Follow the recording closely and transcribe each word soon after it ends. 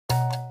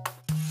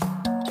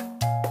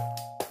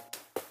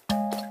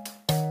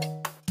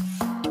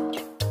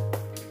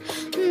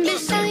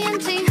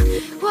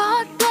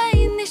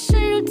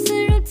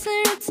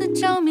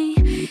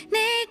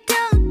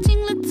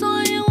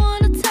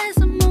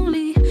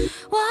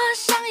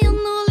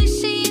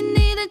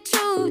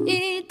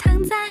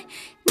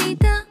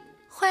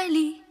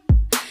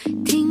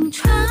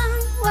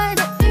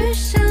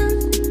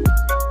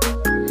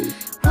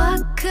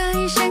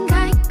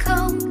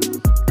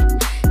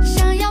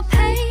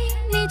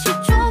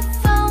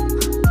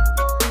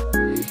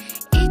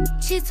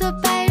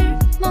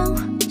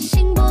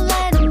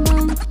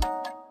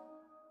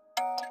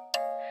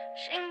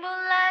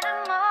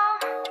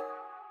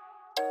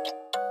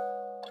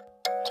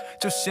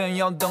现，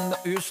要等到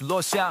雨水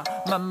落下，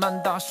慢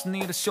慢打湿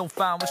你的秀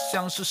发。我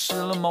像是施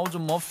了某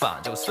种魔法，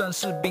就算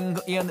是冰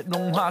和眼泪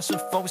融化，是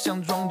否像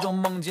庄周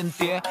梦间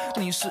谍？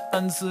你是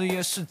恩赐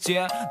也是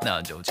劫，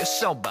那就接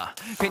受吧，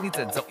陪你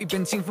再走一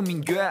遍清风明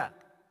月。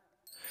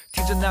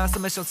听着那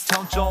300小时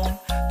敲钟，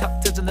他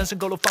在这人生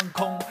勾勒放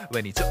空，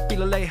为你遮蔽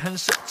了泪痕，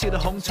舍弃了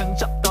红尘，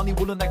找到你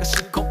无论哪个时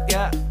空。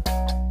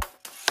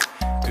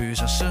遇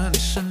上是你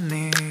是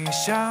你，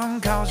想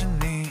靠近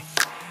你，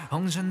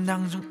红尘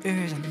当中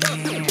遇见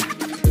你，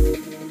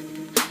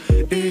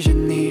遇见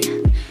你，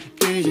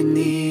遇见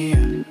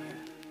你，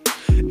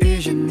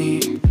遇见你，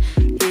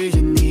遇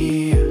见你，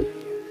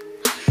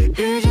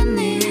遇见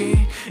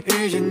你，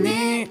遇见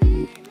你，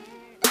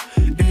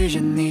遇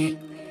见你。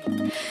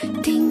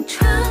听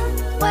窗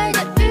外的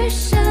雨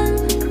声，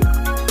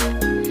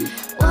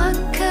我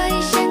可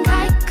以先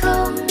开口，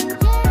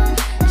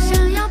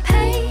想要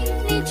陪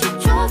你去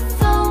捉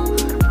风，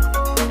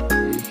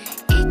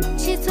一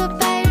起做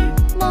白日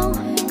梦，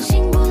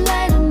醒不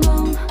来的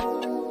梦，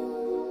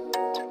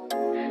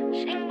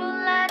醒不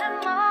来的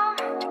梦。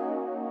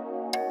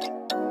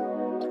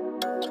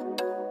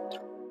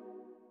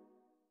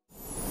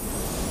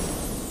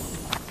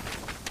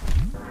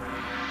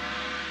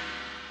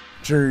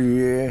至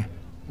于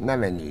那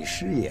位女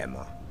师爷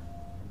嘛，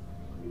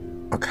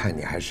我看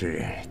你还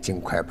是尽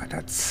快把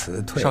她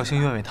辞退。绍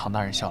兴愿为唐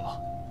大人效劳。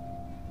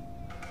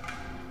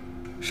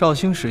绍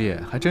兴师爷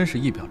还真是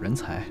一表人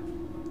才，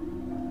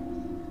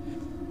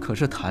可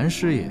是谭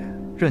师爷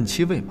任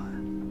期未满，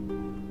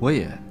我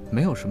也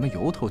没有什么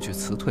由头去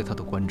辞退他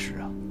的官职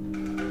啊。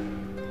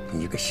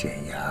一个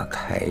县衙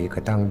开一个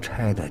当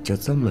差的，就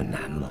这么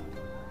难吗？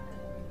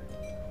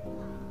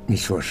你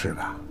说是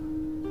吧？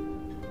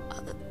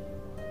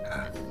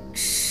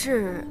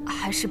是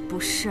还是不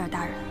是啊，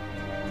大人？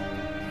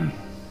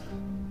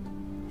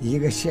一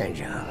个县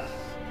上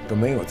都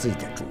没有自己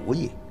的主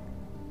意，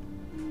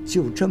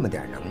就这么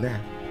点能耐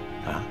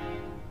啊？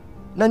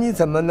那你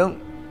怎么能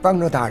帮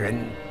着大人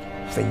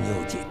分忧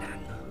解难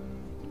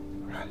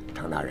呢？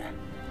唐大人，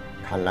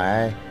看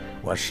来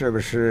我是不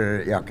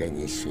是要给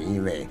你寻一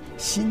位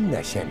新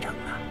的县丞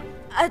啊？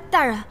哎，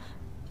大人，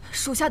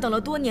属下等了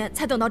多年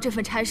才等到这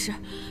份差事，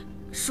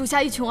属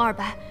下一穷二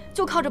白，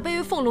就靠着背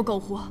月俸禄苟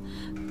活。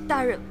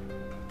大人，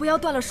不要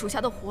断了属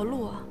下的活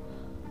路啊！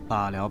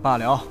罢了罢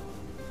了，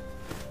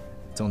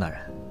宗大人，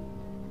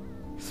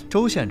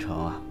周县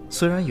丞啊，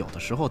虽然有的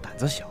时候胆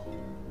子小，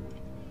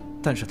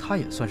但是他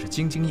也算是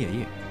兢兢业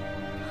业。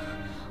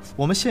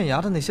我们县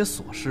衙的那些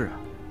琐事啊，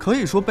可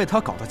以说被他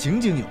搞得井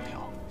井有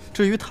条。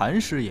至于谭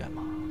师爷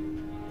嘛，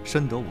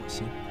深得我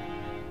心。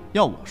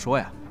要我说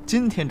呀，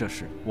今天这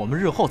事我们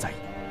日后再议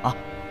啊，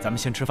咱们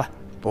先吃饭。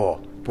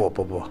不，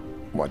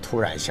我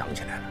突然想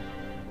起来了。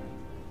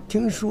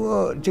听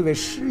说这位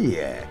师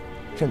爷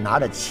是拿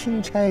着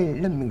钦差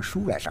任命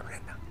书来上任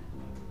的，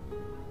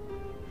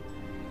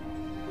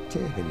这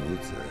个女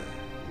子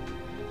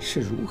是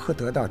如何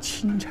得到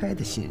钦差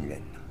的信任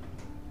呢？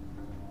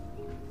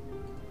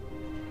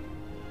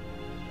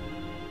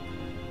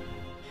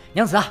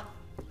娘子啊，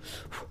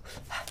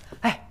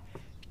哎，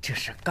这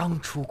是刚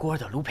出锅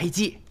的芦培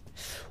鸡，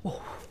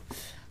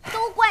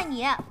都怪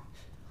你！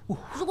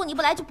如果你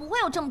不来，就不会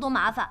有这么多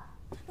麻烦。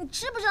你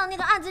知不知道那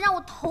个案子让我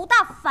头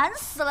大，烦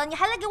死了，你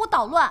还来给我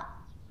捣乱？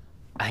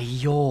哎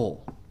呦，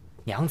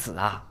娘子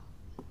啊，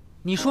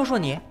你说说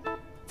你，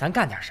咱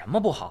干点什么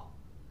不好，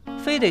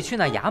非得去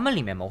那衙门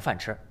里面谋饭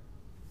吃？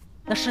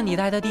那是你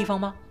待的地方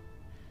吗？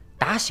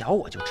打小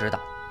我就知道，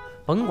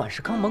甭管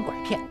是坑蒙拐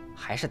骗，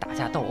还是打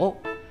架斗殴，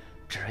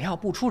只要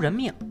不出人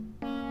命，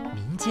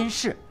民间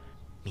事，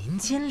民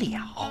间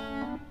了。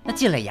那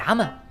进了衙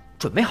门，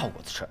准没好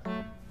果子吃，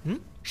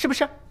是不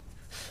是？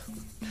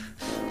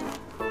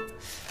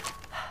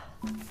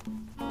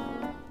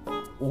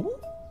哦，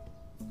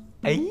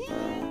哎，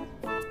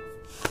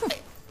哼，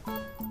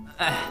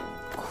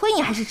亏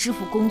你还是知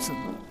府公子呢，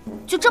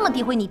就这么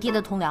诋毁你爹的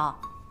同僚？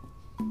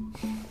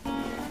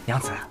娘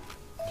子，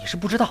你是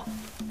不知道，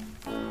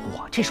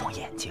我这双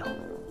眼睛，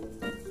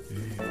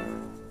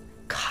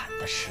看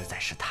的实在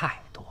是太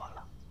多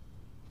了，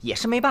也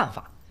是没办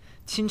法，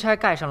钦差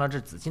盖上了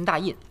这紫金大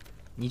印，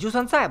你就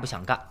算再不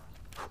想干，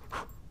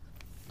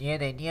你也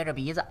得捏着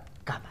鼻子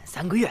干满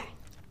3个月。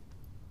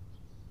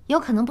有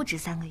可能不止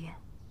3个月，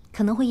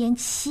可能会延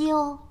期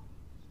哦，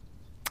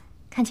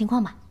看情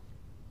况吧。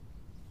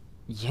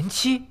延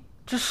期？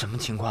这什么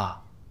情况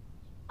啊？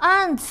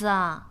案子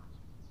啊，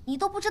你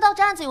都不知道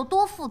这案子有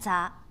多复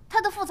杂，它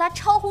的复杂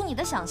超乎你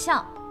的想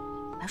象。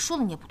白说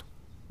了你也不懂。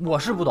我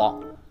是不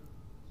懂，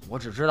我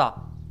只知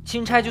道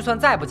钦差就算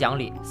再不讲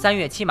理，3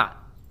月期满，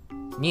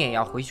你也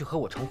要回去和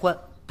我成婚。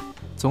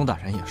宗大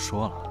人也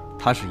说了，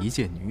她是一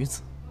介女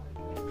子，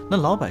那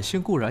老百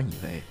姓固然以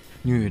为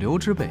女流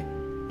之辈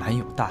难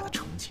有大的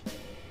成绩，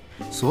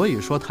所以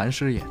说谭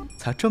师爷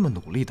才这么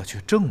努力的去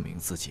证明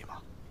自己嘛。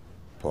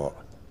不，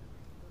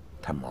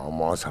他毛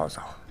毛糙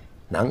糙，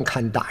难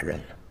堪大任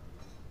了。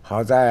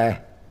好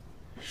在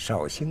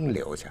绍兴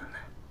留下来，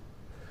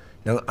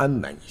能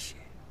安稳一些。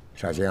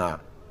绍兴啊，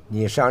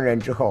你上任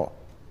之后，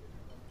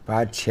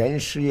把钱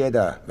师爷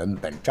的文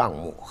本账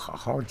目好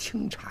好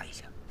清查一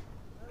下，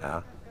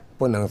啊，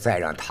不能再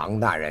让唐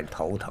大人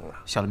头疼了。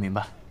小的明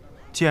白。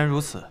既然如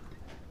此，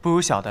不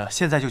如小的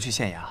现在就去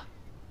县衙，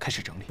开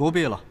始整理。不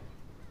必了。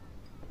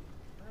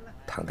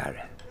唐大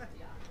人，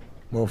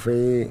莫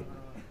非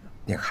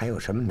你还有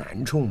什么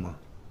难处吗？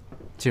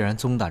既然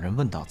宗大人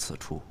问到此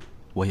处，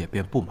我也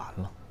便不瞒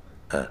了。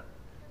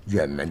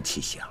愿闻其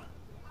详。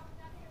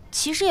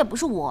其实也不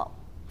是我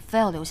非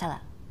要留下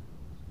来，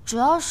主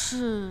要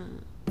是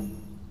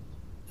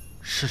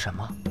什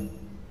么？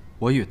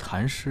我与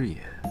谭师爷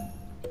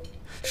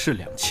是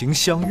两情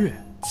相悦，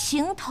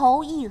情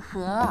投意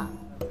合，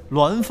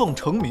鸾凤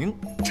成鸣，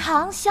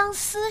长相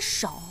厮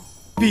守，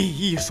比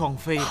翼双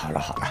飞。好了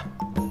好了，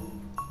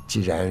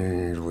既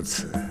然如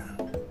此，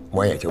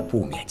我也就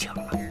不勉强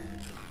了。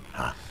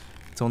啊，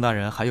宗大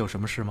人还有什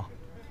么事吗？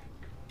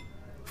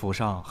府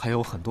上还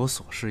有很多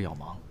琐事要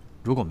忙，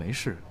如果没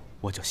事，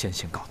我就先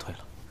行告退了。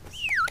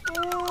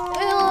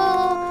哎呦！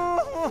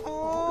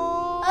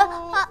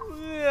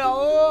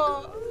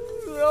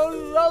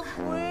他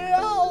不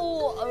要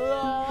我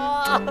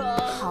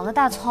了。好了，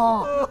大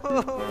葱，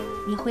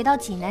你回到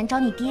济南找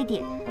你爹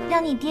爹，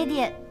让你爹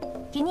爹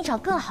给你找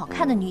更好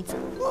看的女子，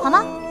好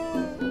吗？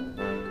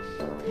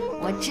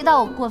我知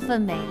道我过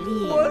分美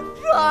丽，我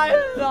太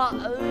懒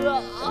了。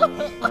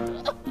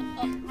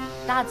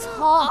大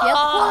葱，别哭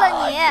了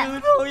你。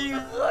情投意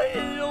合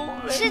也就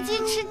吃鸡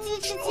吃鸡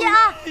吃鸡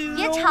啊！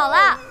别吵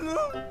了。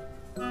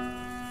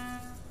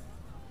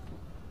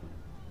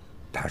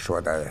他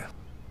说的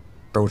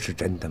都是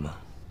真的吗？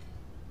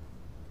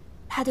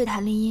他对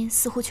谭林音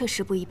似乎确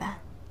实不一般。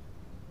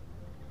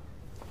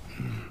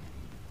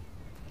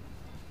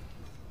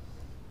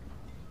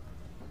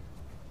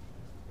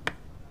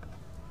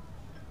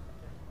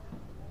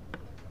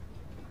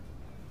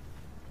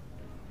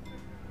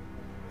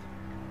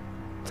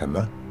怎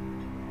么？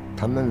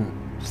他们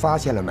发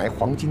现了埋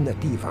黄金的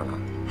地方了？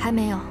还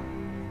没有，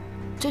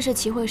这是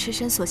齐慧师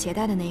身所携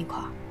带的那一块。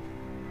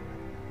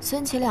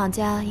孙齐两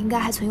家应该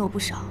还存有不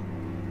少，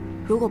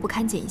如果不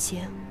看紧一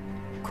些，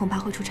恐怕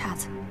会出岔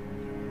子。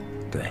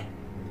对，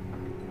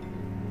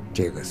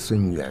这个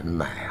孙员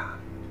外啊，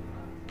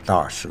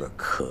倒是个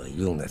可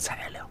用的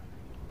材料。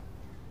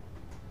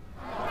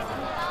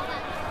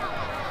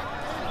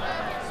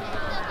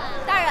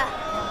大人，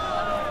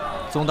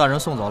宗大人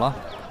送走了。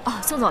哦，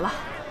送走了。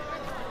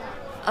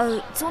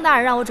宗大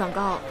人让我转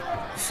告，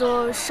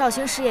说绍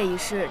兴师爷一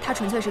事，他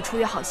纯粹是出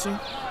于好心，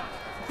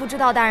不知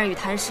道大人与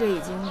谭师爷已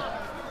经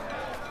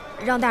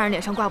让大人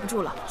脸上挂不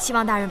住了，希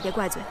望大人别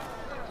怪罪。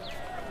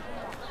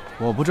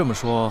我不这么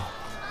说，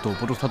堵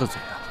不住他的嘴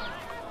啊。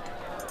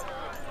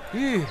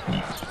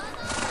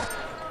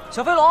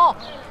小飞龙，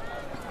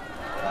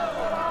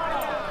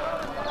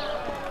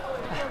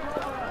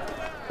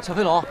小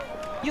飞龙，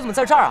你怎么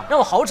在这儿啊？让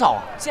我好找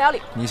啊，县衙里。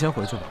你先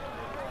回去吧。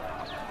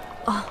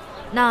哦，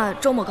那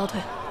周某告退。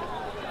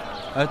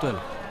哎，对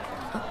了，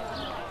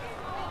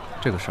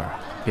这个事儿啊，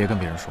别跟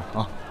别人说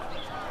啊。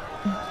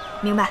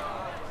明白。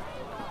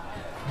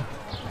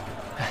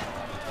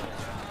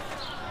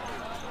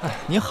哎，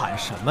你喊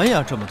什么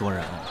呀？这么多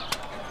人！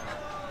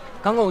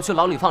刚刚我去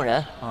牢里放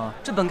人啊，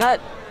这本该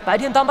白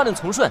天当班的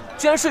从顺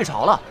居然睡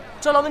着了，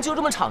这牢门就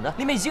这么敞着，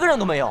里面一个人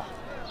都没有。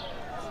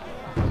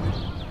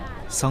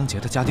桑杰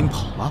的家丁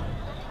跑了？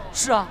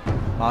是啊，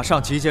马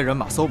上集结人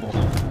马搜捕。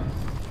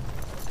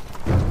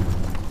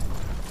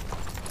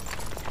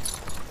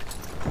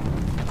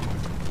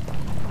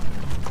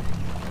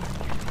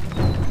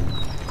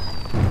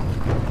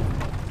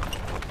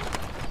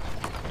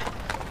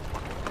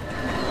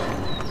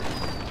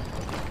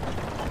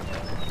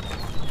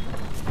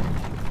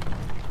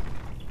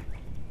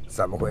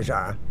怎么回事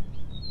啊？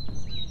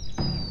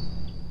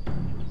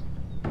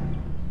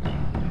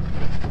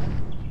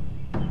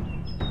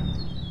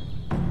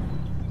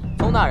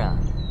宗大人，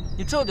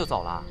你这就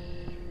走了，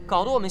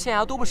搞得我们县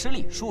衙都不识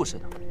礼数似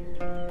的。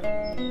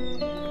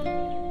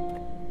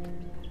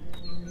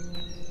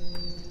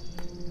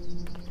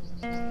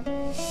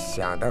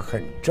想得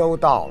很周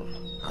到了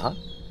啊，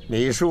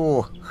礼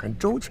数很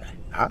周全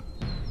啊。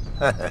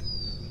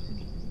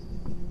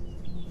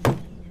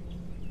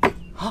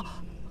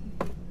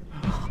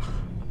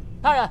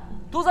大人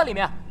都在里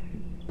面。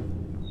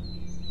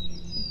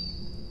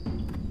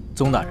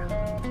宗大人，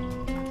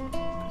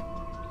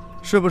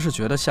是不是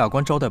觉得下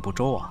官招待不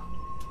周啊？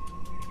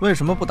为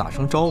什么不打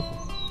声招呼，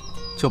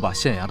就把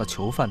县衙的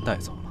囚犯带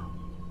走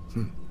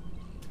了？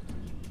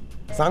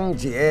桑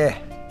杰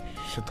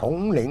是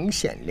统领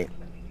县令，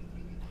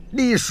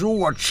隶属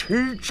我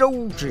池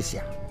州之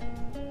下。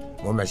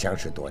我们相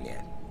识多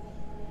年，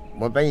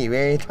我本以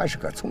为他是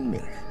个聪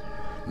明人，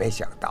没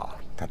想到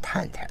他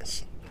太贪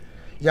心。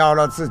要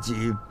了自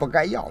己不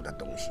该要的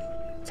东西，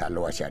才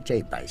落下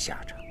这般下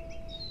场。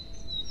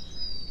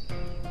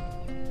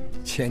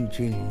千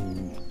钧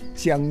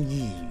将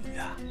一羽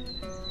啊，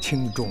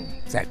轻重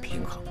在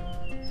平衡。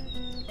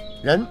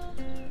人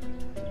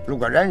如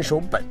果严守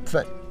本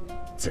分，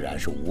自然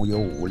是无忧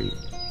无虑。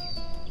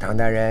唐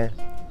大人，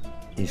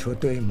你说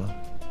对吗？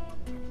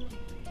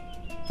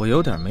我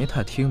有点没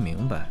太听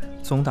明白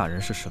宗大人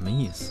是什么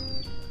意思。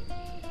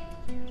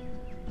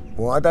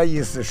我的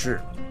意思是，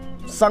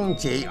桑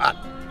结一案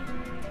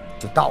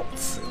就到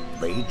此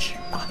为止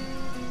吧。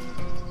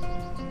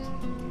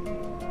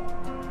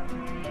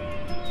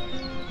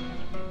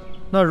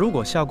那如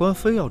果下官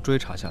非要追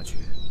查下去，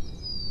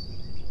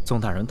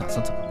宗大人打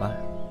算怎么办呀？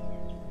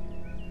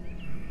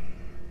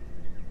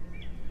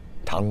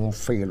唐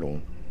飞龙，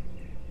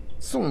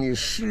送你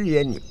师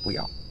爷你不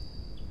要，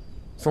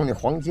送你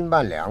黄金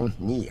万两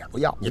你也不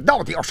要，你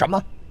到底要什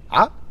么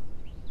啊？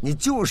你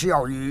就是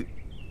要与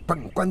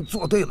本官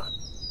作对吗？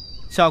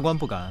下官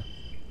不敢，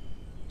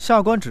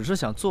下官只是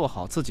想做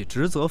好自己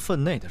职责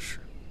分内的事。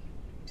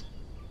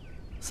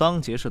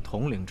桑杰是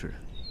统领之人，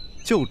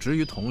就职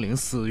于统领，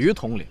死于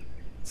统领，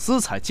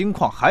私采金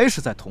矿还是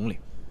在统领。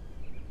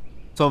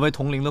作为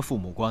统领的父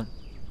母官，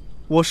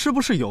我是不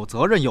是有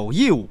责任、有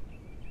义务，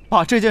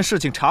把这件事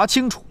情查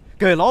清楚，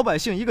给老百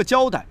姓一个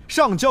交代，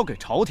上交给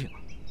朝廷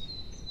啊？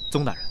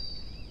宗大人，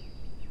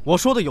我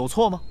说的有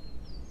错吗？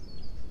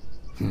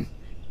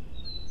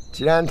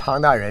既然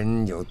唐大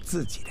人有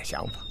自己的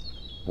想法，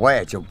我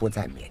也就不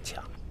再勉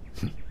强。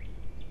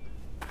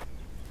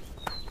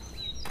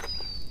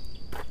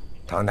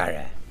唐大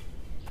人，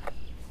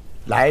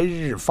来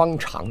日方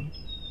长，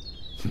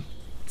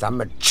咱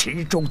们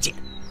池州见。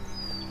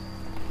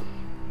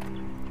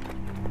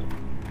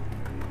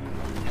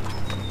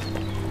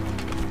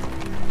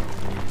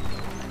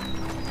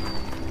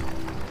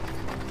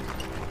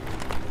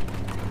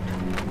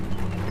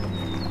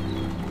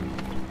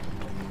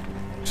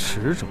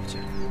池州见。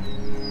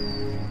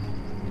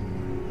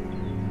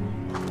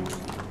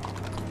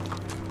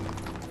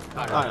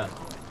大人，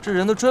这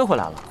人都追回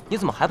来了，你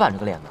怎么还板着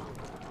个脸呢？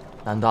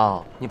难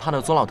道你怕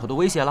那宗老头的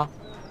威胁了？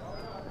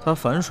他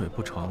反水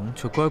不成，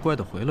却乖乖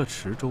地回了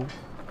池州，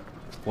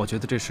我觉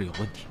得这事有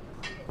问题。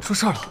出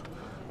事了！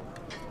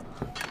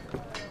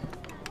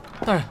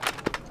大人，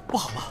不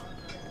好了，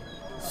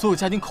所有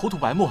家丁口吐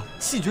白沫，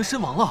气绝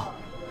身亡了。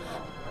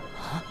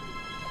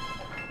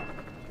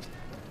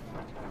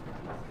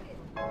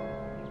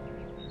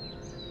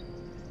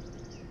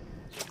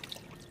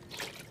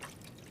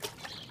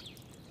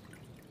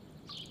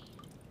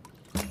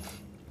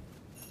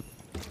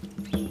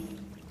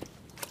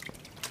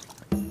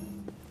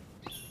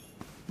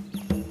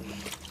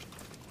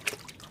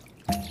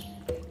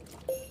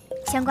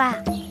香瓜，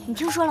你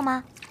听说了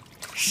吗？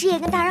师爷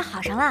跟大人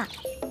好上了，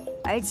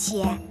而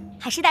且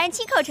还是大人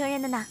亲口承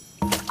认的呢。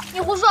你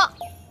胡说！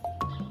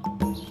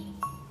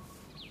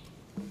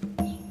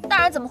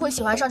大人怎么会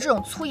喜欢上这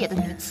种粗野的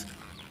女子？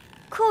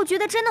可我觉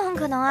得真的很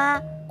可能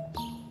啊！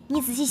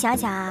你仔细想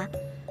想啊，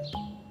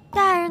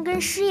大人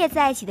跟师爷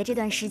在一起的这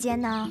段时间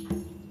呢，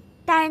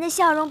大人的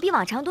笑容比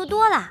往常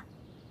多了。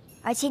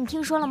而且你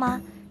听说了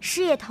吗？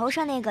师爷头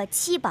上那个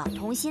七宝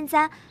同心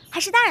簪还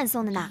是大人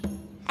送的呢。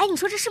哎，你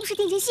说这是不是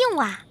定情信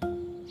物啊？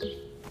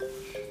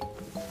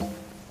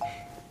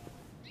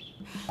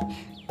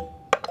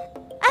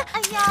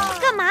哎呀，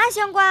干嘛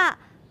香瓜？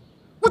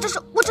我这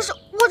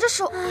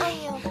手，哎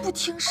呀，不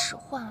听使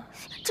唤。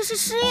这是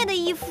师爷的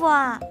衣服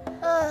啊。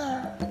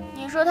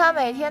你说他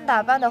每天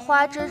打扮的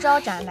花枝招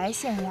展来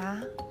县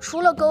衙，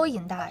除了勾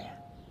引大人，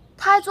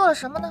他还做了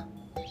什么呢？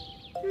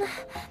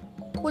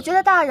我觉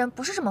得大人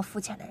不是这么肤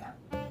浅的人，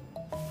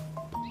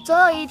总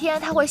有一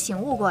天他会醒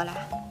悟过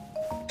来。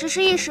只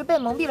是一时被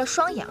蒙蔽了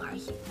双眼而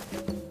已。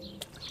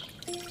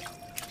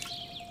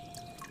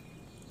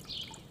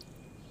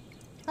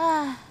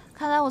哎，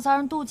看来我遭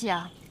人妒忌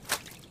啊！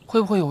会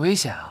不会有危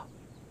险啊？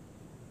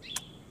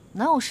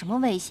能有什么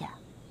危险？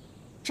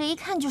这一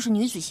看就是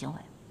女子行为。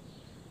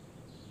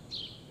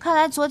看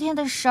来昨天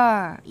的事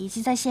儿已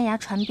经在县衙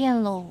传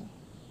遍喽。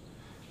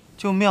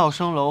就妙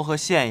声楼和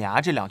县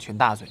衙这两群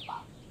大嘴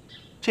巴，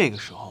这个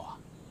时候啊，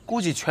估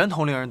计全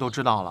统领人都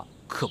知道了。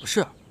可不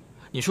是，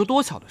你说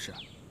多巧的事！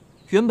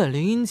原本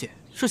林英姐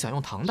是想用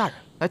唐大人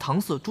来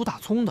搪塞朱大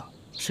聪的，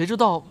谁知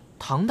道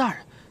唐大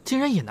人竟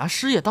然也拿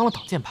师爷当了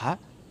挡箭牌。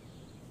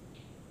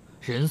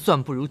人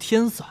算不如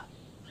天算，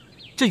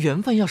这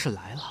缘分要是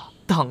来了，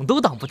挡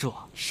都挡不住。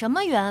什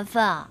么缘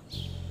分啊？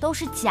都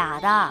是假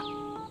的，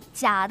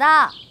假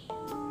的！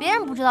别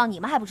人不知道，你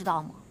们还不知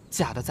道吗？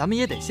假的，咱们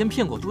也得先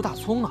骗过朱大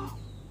聪啊！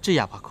这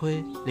哑巴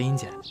亏，林英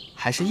姐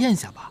还是咽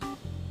下吧。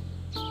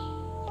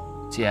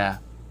姐，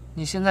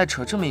你现在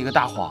扯这么一个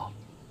大谎，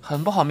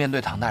很不好面对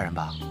唐大人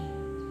吧？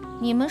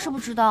你们是不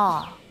知道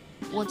啊，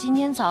我今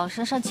天早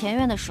上上前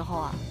院的时候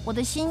啊，我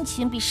的心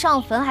情比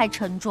上坟还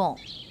沉重。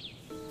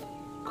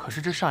可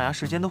是这上衙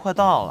时间都快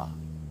到了，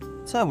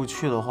再不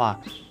去的话，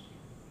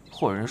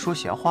会有人说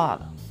闲话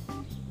的。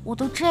我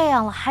都这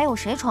样了，还有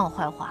谁传我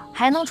坏话？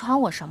还能传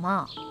我什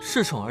么？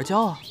恃宠而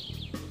骄啊，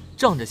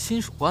仗着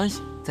亲属关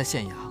系在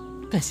县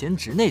衙干闲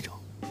职那种。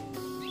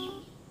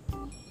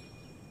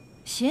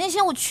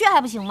行，我去还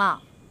不行吗？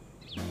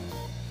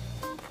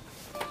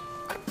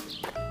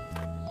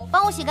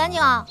帮我洗干净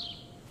啊！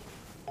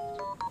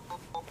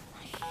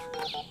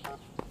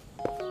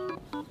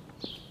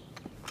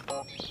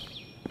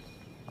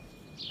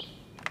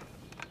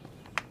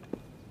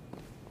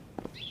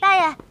大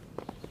人，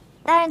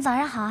大人早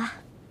上好啊。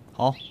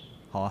好，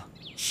好啊。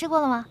吃过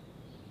了吗？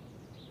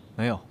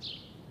没有。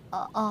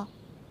哦。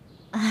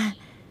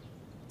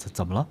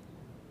怎么了？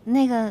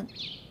那个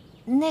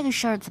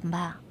事儿怎么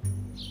办啊？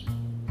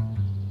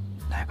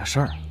哪个事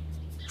儿？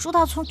朱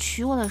大聪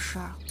娶我的事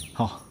儿。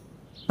哦，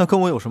那跟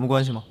我有什么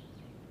关系吗？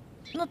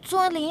那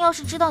宗文林要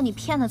是知道你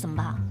骗他怎么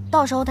办？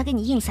到时候他给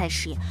你硬塞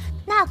师爷，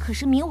那可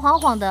是明晃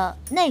晃的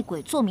内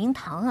鬼坐明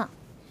堂啊！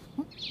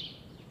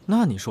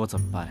那你说怎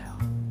么办呀？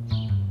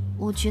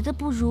我觉得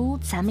不如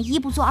咱们一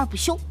不做二不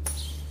休。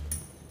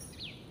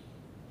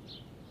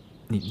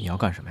你要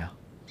干什么呀？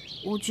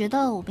我觉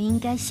得我们应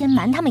该先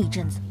瞒他们一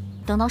阵子，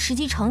等到时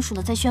机成熟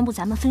了再宣布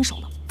咱们分手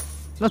了。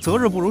那择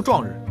日不如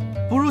撞日，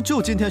不如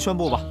就今天宣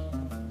布吧。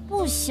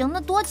不行，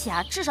那多起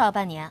啊，至少要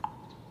半年。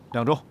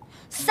2周。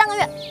3个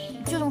月，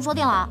就这么说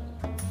定了啊。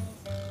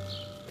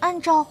按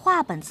照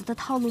画本子的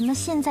套路，那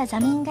现在咱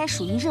们应该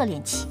属于热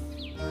恋期。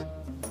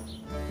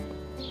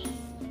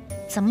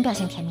怎么表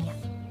现甜蜜啊？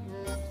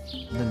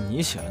那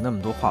你写了那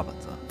么多画本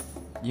子，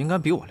应该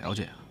比我了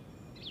解啊。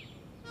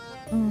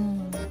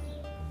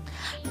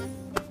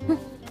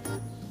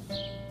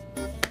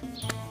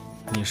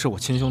你是我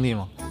亲兄弟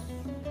吗？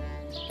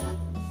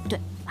对，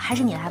还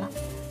是你来吧。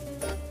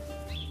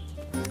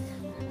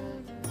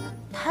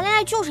谈恋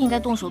爱就是应该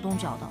动手动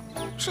脚的，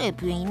这也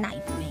不愿意，那也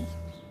不愿意。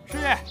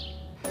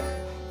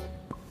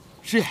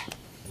师爷，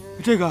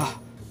这个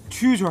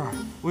蛐蛐儿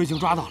我已经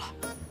抓到了，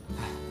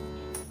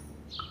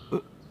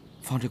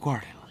放这罐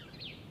里了。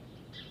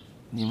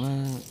你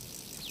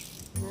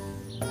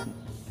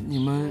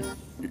们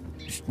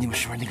是不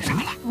是那个啥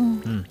了？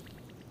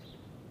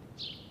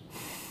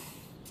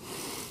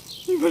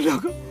你们两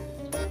个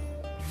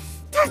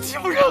太欺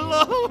负人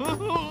了！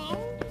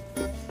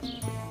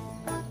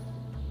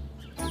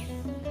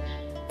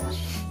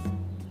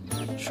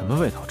什么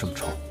味道这么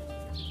臭？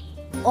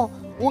哦，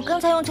我刚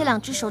才用这2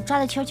只手抓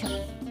了蛐蛐。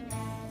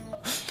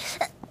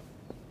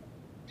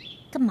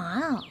干嘛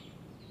啊？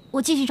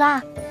我继续抓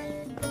啊。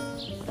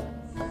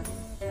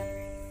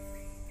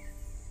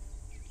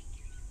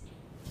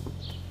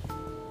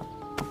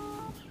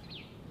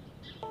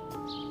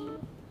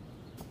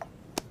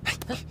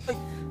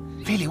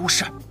非礼勿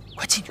视，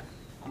快进去。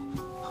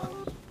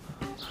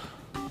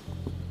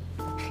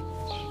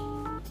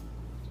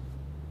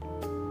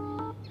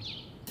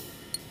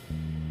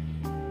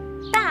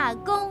大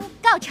功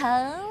告成！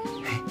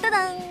噔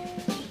噔。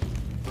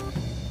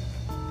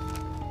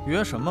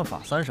约什么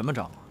法三什么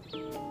章啊？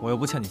我又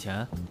不欠你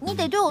钱。你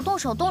得对我动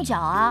手动脚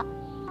啊！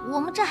我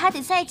们这还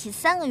得在一起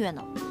3个月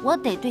呢，我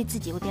得对自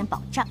己有点保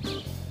障。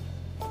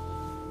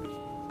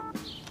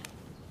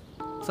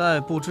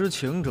在不知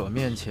情者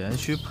面前，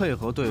需配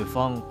合对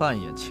方扮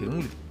演情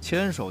侣。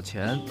牵手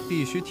前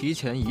必须提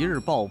前1日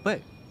报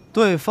备，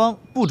对方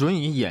不准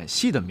以演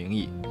戏的名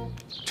义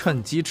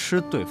趁机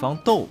吃对方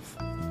豆腐，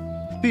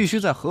必须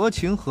在合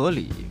情合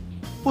理、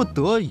不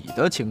得已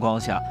的情况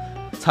下，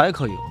才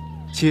可以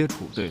接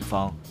触对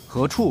方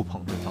和触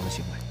碰对方的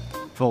行为，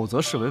否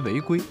则视为违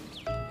规。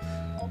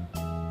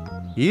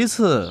一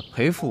次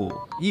赔付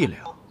1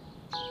两，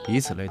以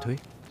此类推。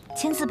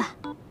签字吧。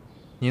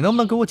你能不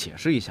能给我解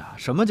释一下，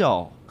什么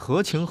叫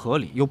合情合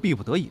理又逼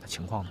不得已的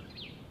情况呢？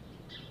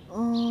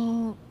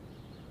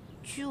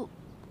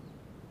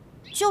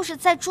就是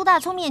在朱大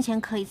聪面前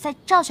可以，在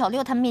赵小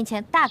六他们面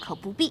前大可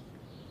不必。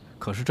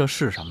可是这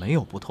世上没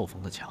有不透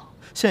风的墙，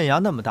县衙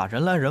那么大，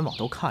人来人往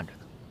都看着呢。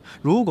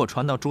如果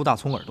传到朱大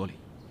聪耳朵里，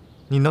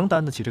你能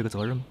担得起这个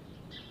责任吗？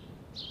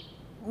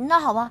那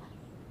好吧，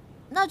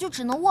那就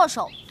只能握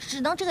手，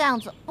只能这个样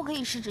子，不可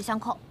以十指相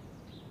扣。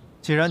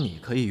既然你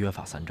可以约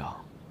法3章，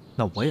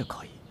那我也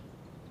可以。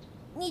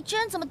你这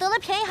人怎么得了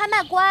便宜还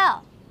卖乖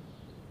啊？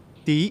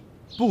第一，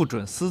不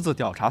准私自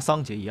调查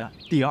桑杰一案；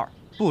第二，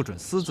不准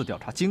私自调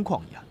查金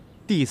矿一案；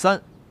第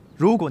三，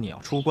如果你要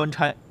出官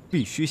差，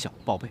必须向我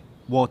报备，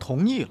我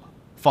同意了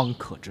方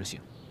可执行。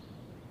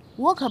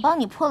我可帮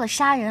你破了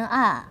杀人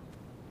案，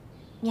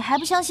你还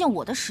不相信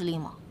我的实力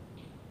吗？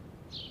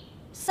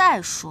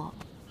再说，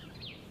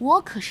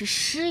我可是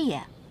师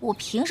爷，我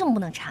凭什么不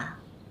能查？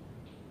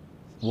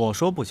我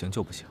说不行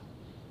就不行，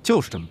就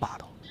是这么霸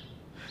道。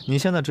你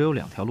现在只有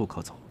2条路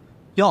可走，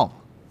要么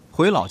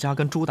回老家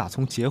跟朱大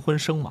聪结婚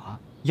生娃，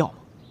要么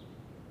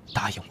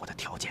答应我的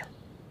条件。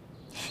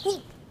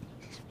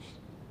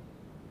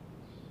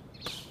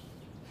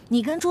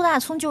你跟朱大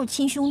聪就是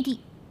亲兄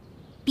弟，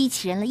逼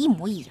起人来一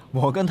模一样。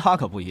我跟他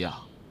可不一样，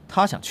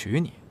他想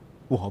娶你，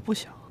我不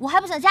想。我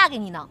还不想嫁给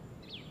你呢。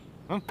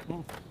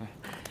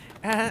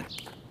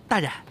大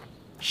人，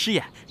师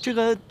爷，这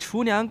个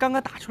厨娘刚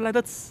刚打出来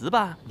的糍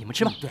吧，你们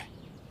吃吧。对，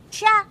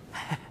吃啊。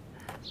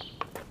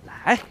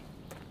来，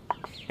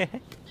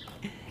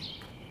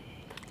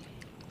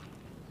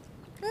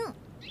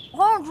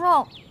好好吃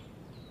哦。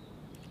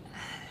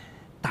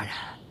大人，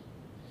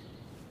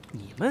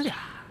你们俩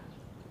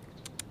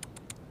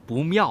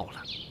不妙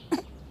了。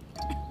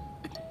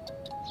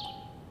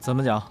怎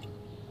么讲？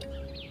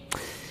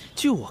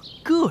据我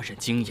个人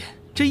经验，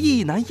这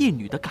一男一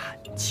女的感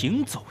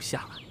情走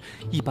向啊，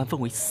一般分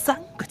为3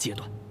个阶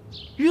段：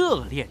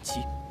热恋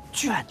期、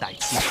倦怠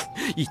期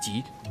以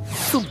及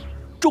送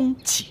终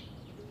期。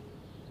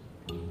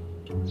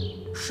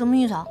什么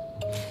意思啊？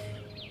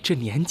这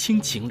年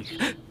轻情侣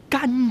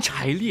干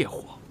柴烈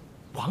火，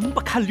王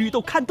八看绿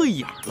豆看对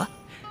眼了，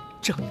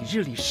整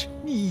日里是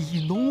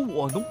你侬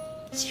我侬，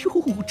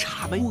就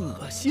差没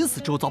恶心死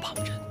周遭旁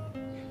人。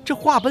这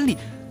话本里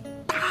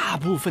大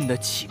部分的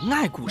情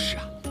爱故事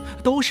啊，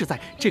都是在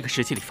这个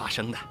时期里发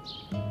生的。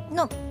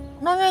那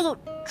个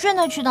倦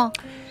怠期呢？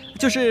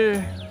就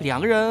是两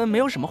个人没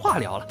有什么话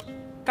聊了，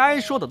该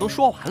说的都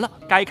说完了，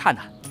该看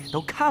的也都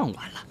看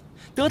完了，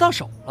得到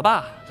手了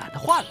吧，懒得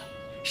换了，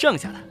剩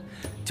下的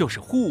就是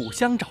互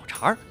相找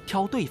茬儿，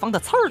挑对方的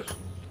刺儿了。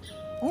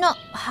那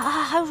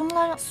还有什么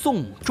来着？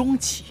送终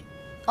期。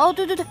哦，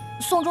对，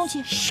送终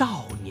期。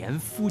少年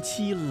夫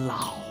妻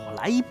老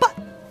来伴，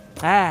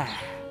哎，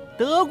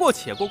得过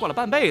且过，过了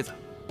半辈子，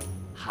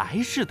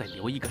还是得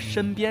留一个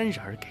身边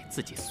人给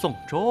自己送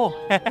终。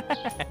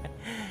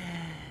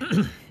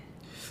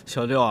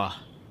小六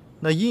啊，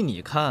那依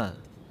你看，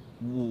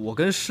我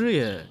跟师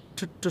爷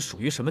这属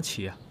于什么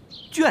期啊？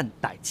倦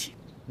怠期，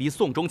离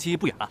送终期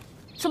不远了。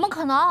怎么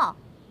可能？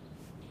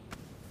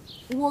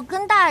我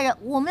跟大人，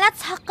我们俩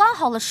才刚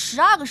好了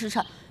12个时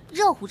辰，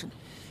热乎着呢。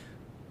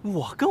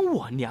我跟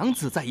我娘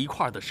子在一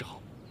块儿的时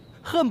候，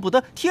恨不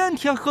得天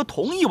天喝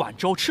同一碗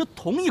粥，吃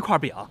同一块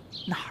饼，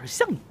哪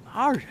像你们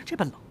二人这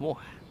般冷漠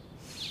啊！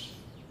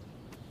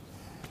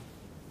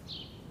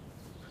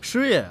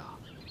师爷啊，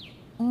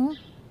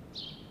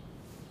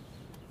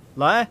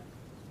来，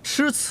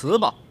吃糍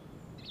粑。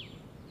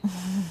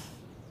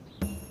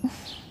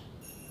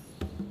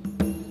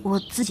我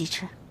自己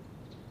吃。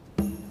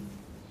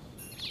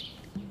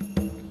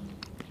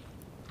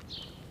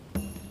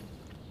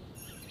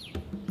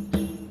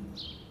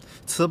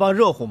糍粑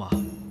热乎吗？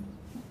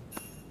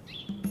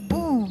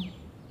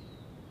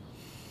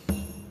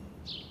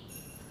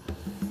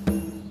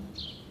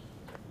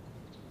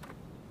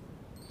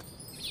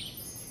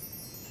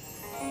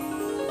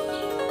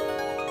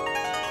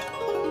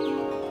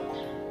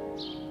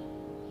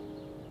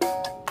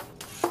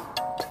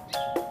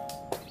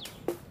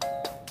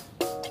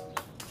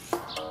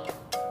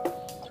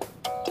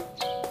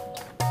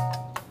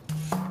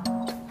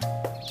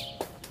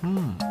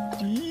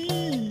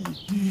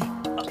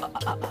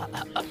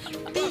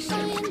闭上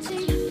眼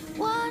睛，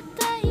我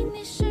对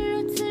你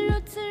是如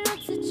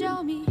此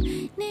着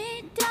迷，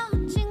你掉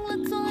进了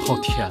左右好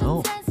甜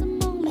哦！彩色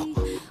梦里，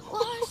我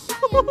想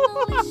也梦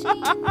里吸引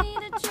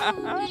你的注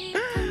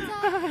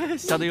意。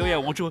小的有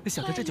眼无珠，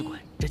小的这就滚，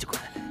这就滚。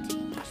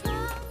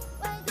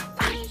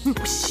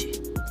不行，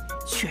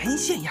全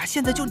县衙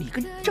现在就你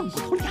跟郑捕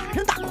头俩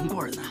人打光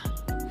棍呢。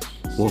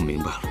我明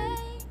白了，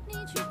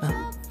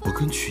我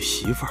跟娶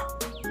媳妇儿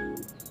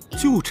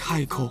就差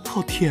一口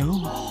好甜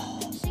哦。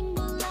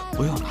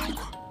我要拿一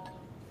块，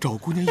找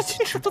姑娘一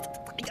起吃。走，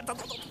你干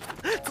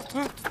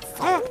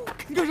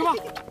什么？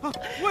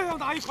我也要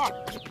拿一块。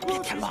别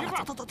添乱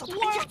了，走，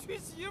我要娶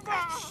媳妇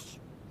儿。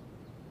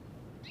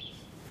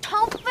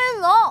唐飞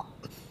龙，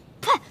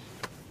呸！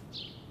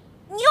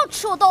你又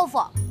吃我豆腐！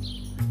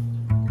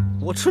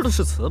我吃的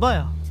是糍粑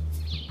呀。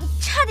你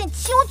差点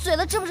亲我嘴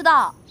了，知不知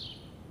道？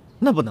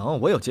那不能，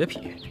我有洁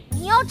癖。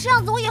你要这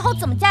样子，我以后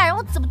怎么嫁人？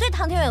我怎么对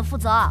唐天远负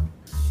责？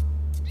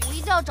我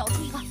一定要找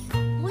出一个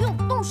不用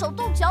动手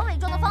动脚伪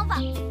装的方法。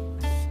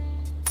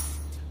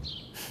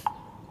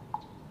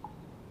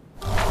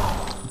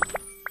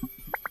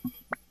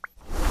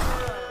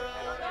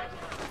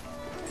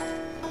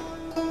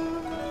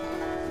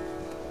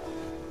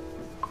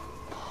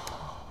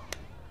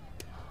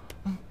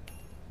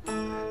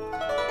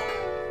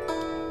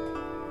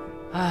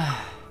唉，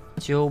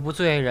酒不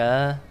醉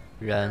人，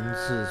人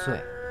自醉。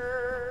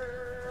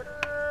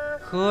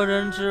何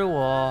人知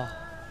我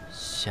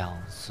相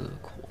思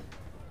苦？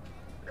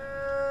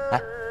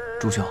哎，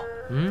朱兄，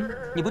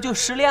你不就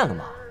失恋了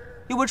吗？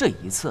又不是这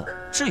一次，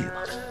至于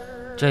吗？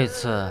这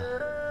次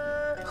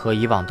和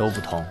以往都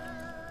不同。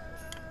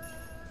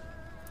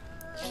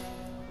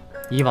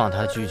以往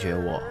他拒绝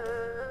我，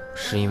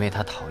是因为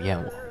他讨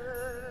厌我，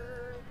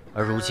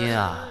而如今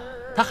啊，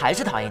他还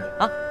是讨厌你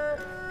啊！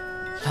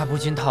他不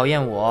仅讨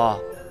厌我，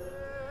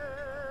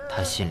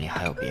他心里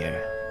还有别人。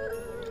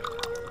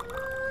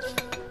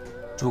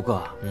朱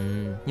哥，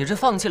你这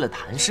放弃了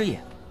谭师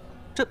爷，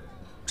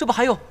这不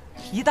还有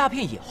一大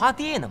片野花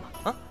地呢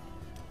吗？啊，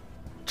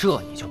这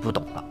你就不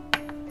懂了。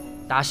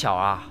打小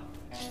啊，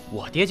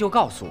我爹就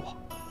告诉我，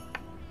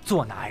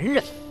做男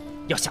人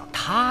要像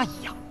他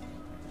一样，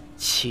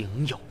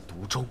情有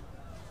独钟。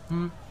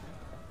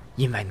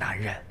因为男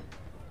人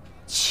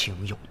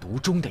情有独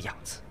钟的样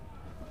子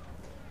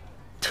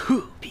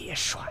特别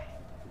帅。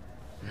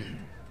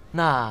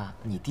那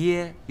你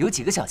爹有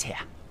几个小妾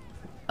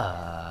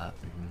啊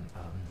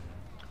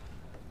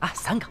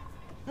？3个。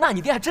那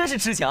你爹还真是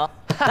痴情，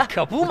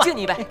可不嘛！敬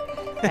你一杯。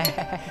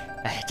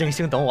哎，真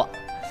兄懂我。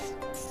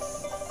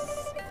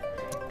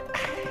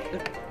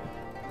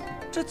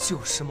这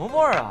酒什么味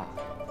儿啊？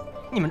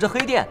你们这黑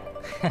店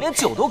连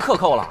酒都克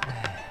扣了。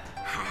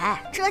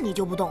嗨，这你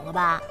就不懂了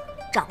吧？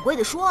掌柜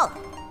的说了，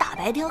大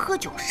白天喝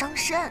酒伤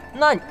身。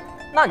那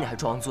那你还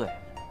装醉？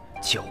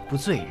酒不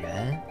醉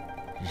人，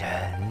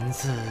人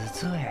自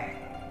醉。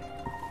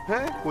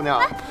哎，姑娘，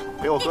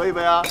陪我喝一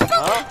杯啊！啊，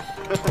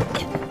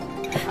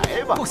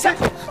来吧，给我下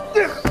去！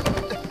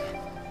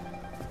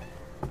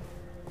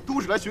都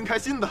是来寻开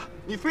心的，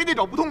你非得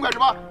找不痛快是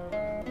吧？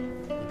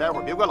你待会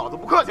儿别怪老子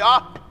不客气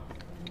啊！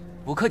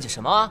不客气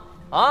什么啊？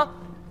啊！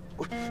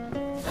我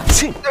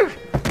去，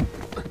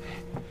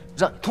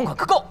让你痛快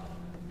个够！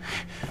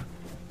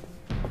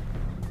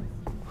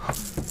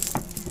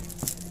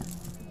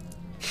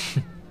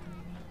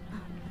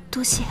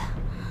多谢。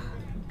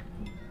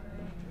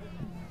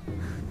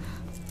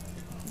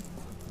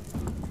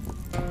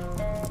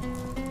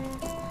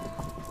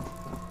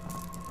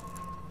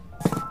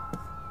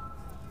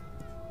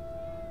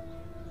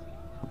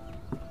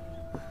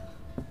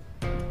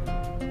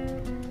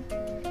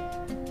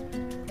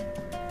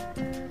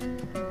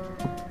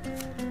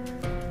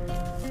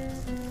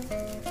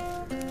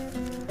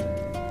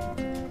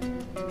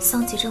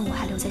桑吉正午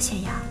还留在县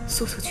衙，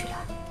速速取来，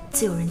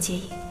自有人接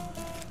应。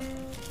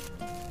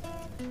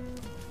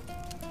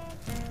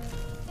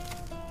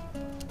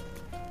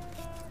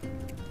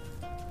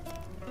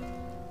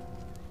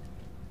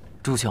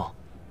朱兄，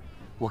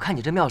我看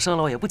你这妙声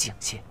楼也不景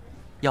气，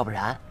要不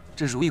然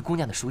这如意姑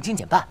娘的赎金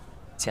减半，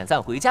遣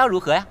散回家如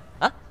何呀？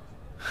啊！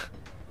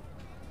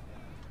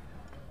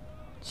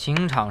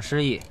情场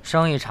失意，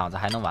生意场子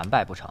还能完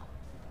败不成？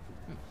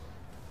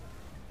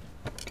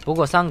不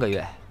过3个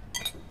月，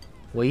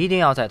我一定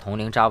要在铜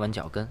陵扎稳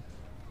脚跟，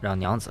让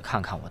娘子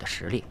看看我的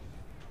实力，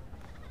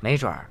没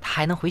准儿她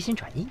还能回心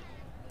转意。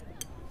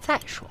再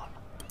说了，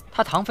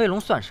她唐飞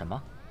龙算什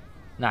么？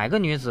哪个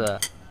女子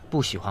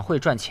不喜欢会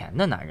赚钱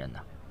的男人呢？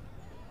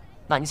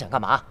那你想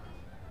干嘛？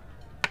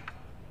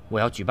我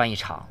要举办一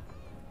场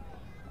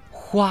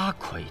花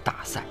魁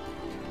大赛，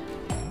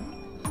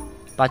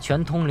把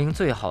全铜陵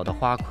最好的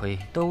花魁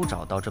都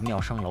找到这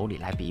妙声楼里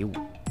来比武。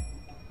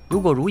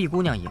如果如意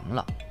姑娘赢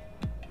了，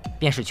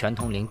便是全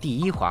铜陵第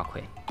1花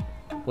魁，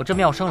我这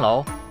妙声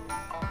楼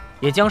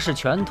也将是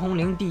全铜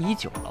陵第1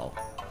酒楼。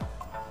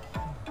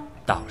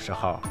到时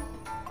候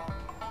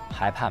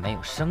还怕没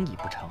有生意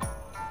不成？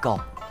够，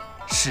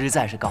实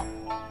在是够！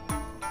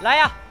来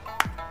呀，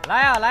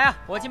来呀，来呀，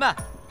伙计们，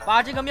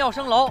把这个妙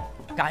声楼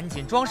赶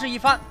紧装饰一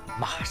番，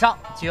马上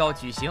就要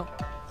举行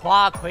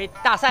花魁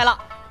大赛了。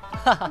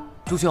哈哈，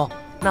朱兄，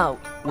那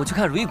我去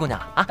看如意姑娘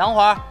啊。等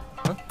会儿，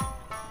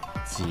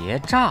结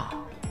账。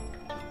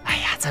哎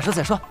呀，再说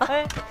再说。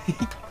哎，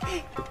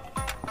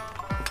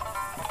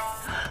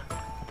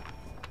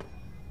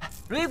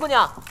如意姑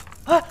娘，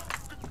哎，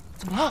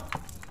怎么了？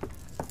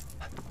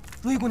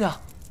如意姑娘，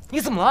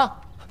你怎么了？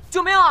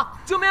救命啊！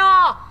救命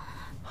啊！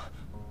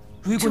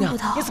如意姑娘，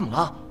你怎么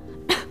了？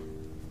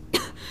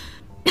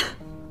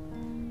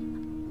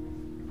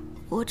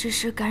我只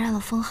是感染了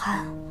风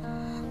寒。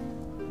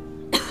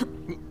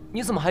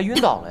你怎么还晕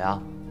倒了呀？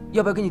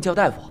要不要给你叫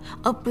大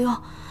夫？不用，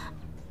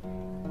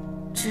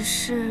只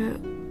是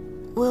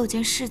我有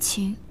件事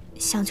情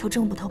想求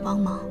郑捕头帮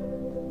忙。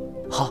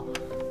好，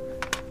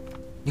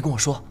你跟我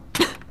说。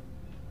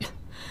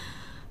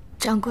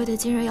掌柜的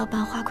今日要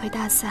办花魁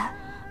大赛，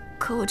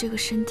可我这个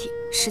身体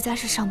实在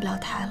是上不了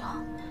台了，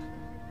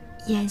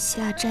眼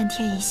下暂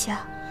贴一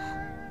下。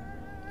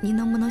你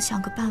能不能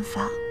想个办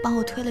法帮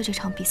我推了这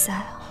场比赛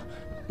啊？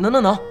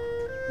能，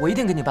我一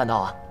定给你办到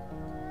啊。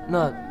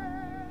那，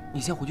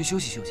你先回去休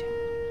息休息。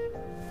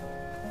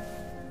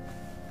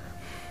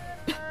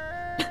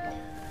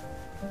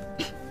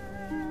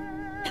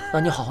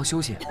那你好好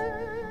休息，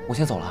我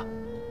先走了。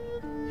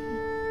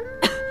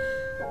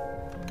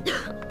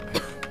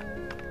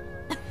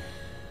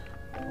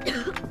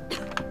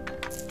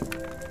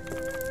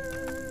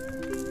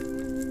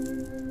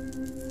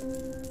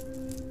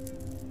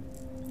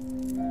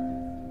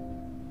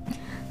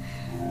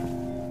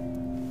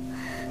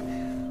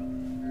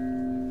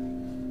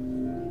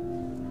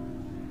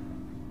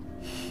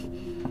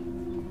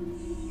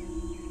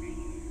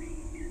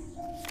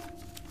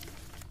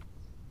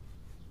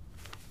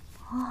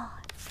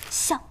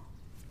笑，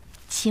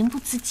情不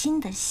自禁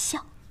的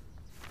笑。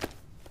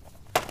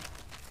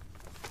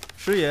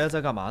师爷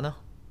在干嘛呢？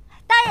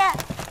大人，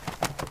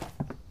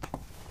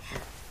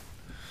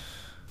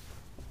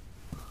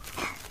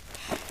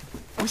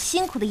我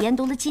辛苦的研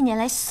读了近年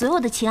来所有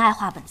的情爱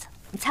画本子，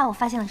你猜我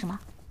发现了什么？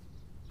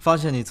发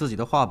现你自己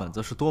的画本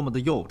子是多么的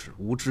幼稚、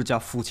无知加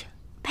肤浅。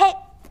呸！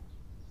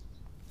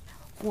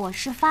我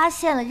是发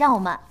现了让我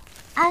们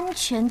安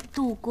全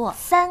度过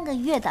3个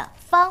月的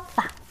方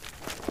法。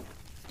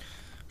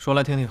说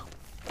来听听。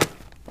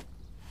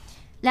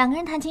2个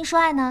人谈情说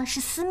爱呢是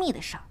私密的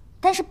事儿，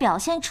但是表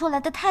现出来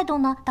的态度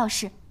呢倒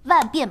是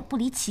万变不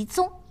离其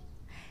宗。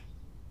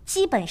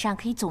基本上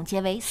可以总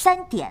结为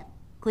3点，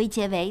归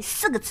结为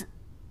4个字：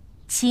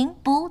情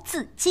不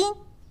自禁。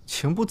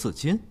情不自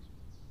禁？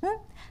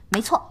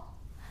没错。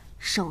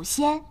首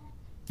先，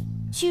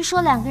据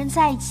说2个人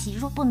在一起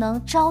若不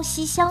能朝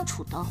夕相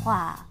处的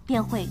话，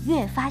便会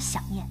越发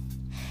想念。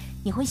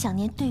你会想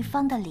念对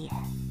方的脸，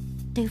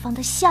对方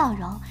的笑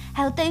容，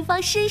还有对方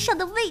身上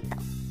的味道。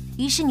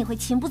于是你会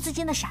情不自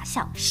禁的傻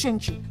笑，甚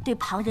至对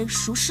旁人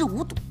熟视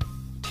无睹。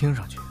听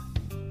上去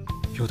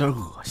有点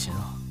恶心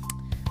啊。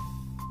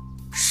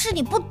是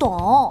你不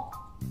懂。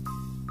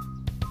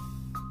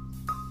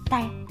大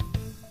人，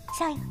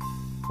笑一个。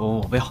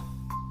我不要。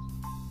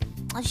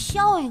啊，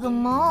笑一个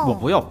嘛。我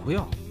不要。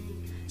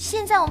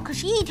现在我们可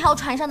是一条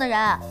船上的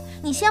人，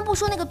你先不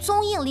说那个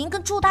宗应林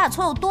跟祝大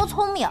聪有多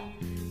聪明，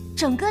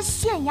整个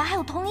县衙还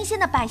有同陵县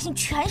的百姓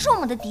全是我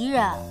们的敌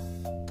人。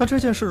但这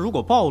件事如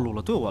果暴露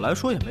了，对我来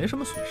说也没什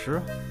么损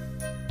失。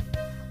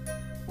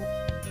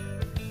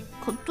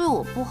可对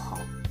我不好，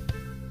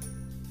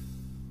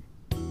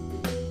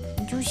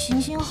你就行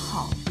行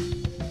好，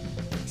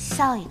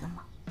笑一个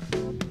嘛。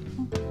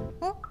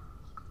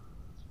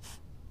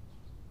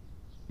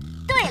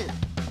对了，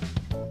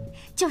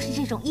就是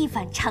这种一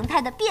反常态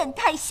的变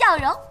态笑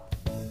容。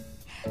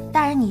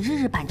大人，你日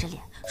日板着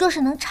脸，若是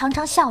能常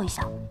常笑一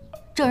笑，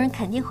众人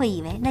肯定会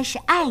以为那是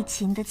爱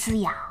情的滋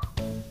养。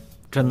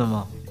真的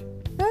吗？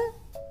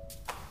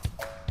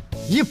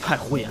一派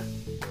胡言。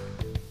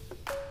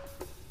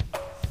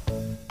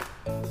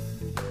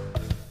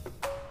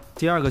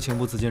第二个情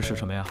不自禁是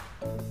什么呀？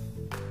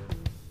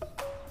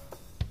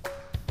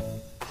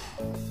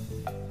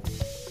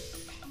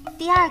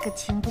第二个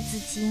情不自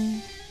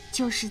禁，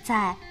就是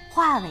在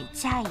话尾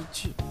加一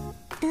句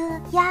“的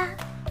呀”。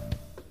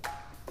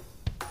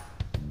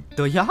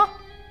的呀？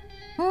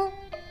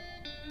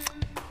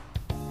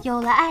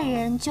有了爱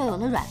人，就有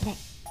了软肋，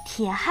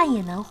铁汉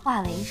也能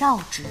化为绕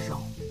指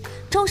柔，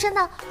终身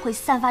呢会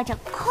散发着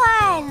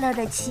快乐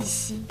的气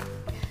息。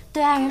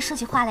对爱人说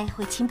起话来也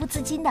会情不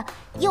自禁的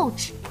幼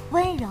稚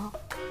温柔，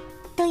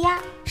的呀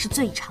是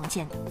最常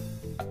见的。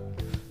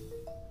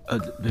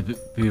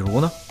比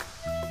如呢？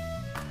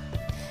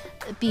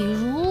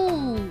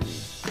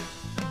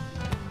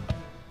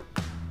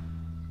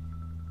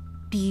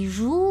比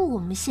如我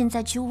们现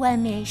在去外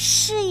面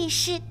试一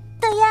试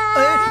的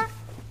呀。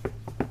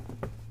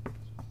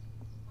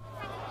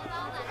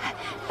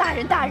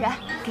大人，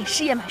给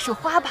师爷买束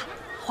花吧，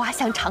花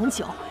香长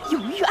久，有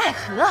寓爱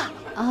河啊。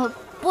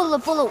不了，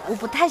我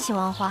不太喜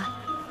欢花。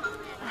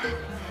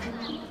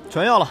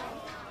全要了，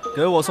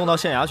给我送到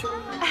县衙去。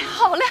哎，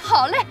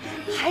好嘞，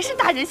还是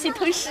大人心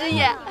疼师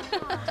爷。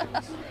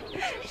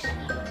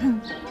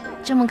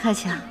这么客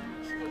气啊？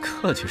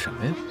客气什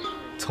么呀？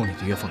从你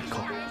的月俸里扣。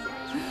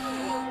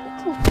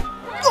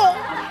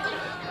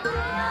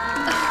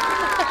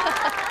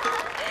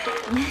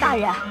大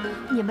人，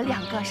你们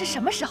两个是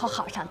什么时候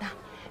好上的？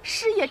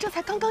师爷这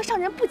才刚刚上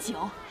任不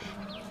久，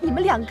你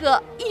们两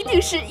个一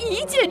定是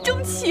一见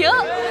钟情。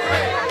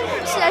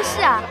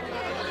是啊，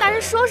大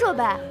人说说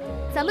呗，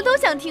咱们都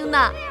想听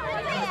呢。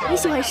你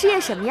喜欢师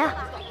爷什么呀？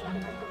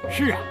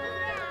是啊，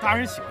大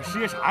人喜欢师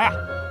爷啥呀？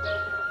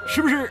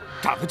是不是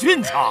长得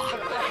俊俏啊？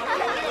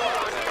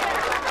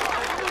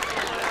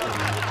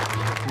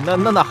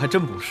那还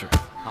真不是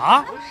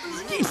啊。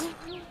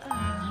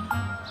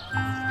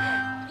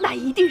那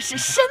一定是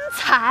身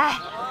材。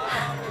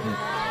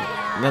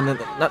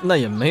那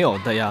也没有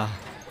的呀。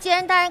既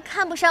然大人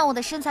看不上我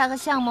的身材和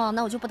相貌，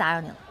那我就不打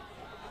扰你了。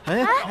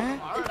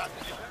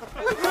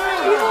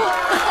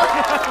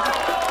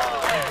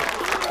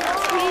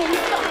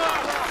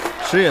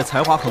师爷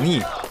才华横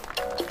溢，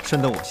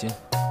深得我心。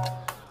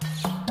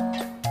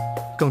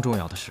更重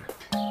要的是，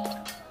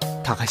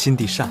他还心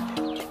地善良。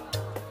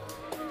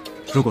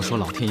如果说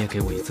老天爷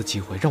给我一次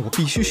机会，让我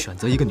必须选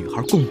择一个女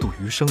孩共度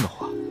余生的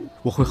话，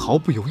我会毫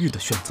不犹豫地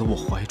选择我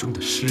怀中的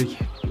师爷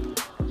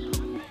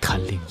谭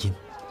令英。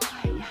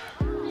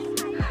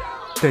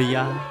对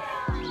呀。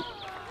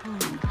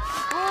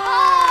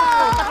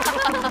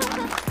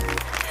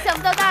想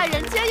不到大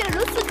人居然有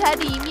如此可爱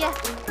的一面，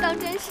当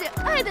真是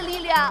爱的力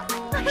量。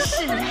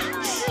是呀。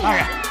大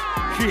人，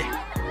师爷，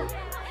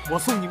我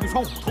送你们一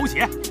双虎头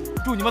鞋，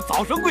祝你们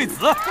早生贵子。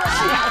是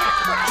呀，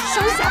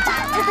收下吧。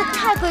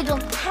太贵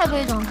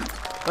重了。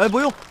不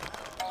用，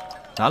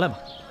拿来吧。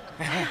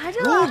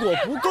如果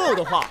不够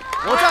的话，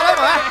我再来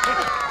买。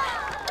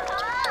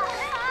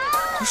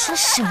你说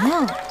什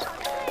么？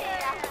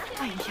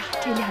哎呀，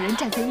这两人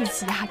站在一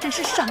起啊，真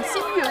是赏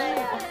心悦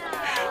目，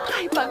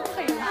太般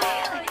配了。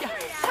哎呀，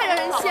太让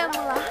人羡慕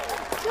了。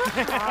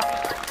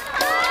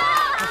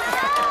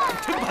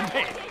真般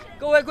配。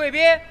各位贵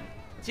宾，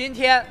今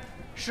天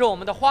是我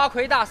们的花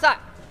魁大赛，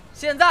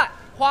现在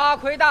花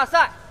魁大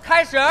赛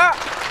开始。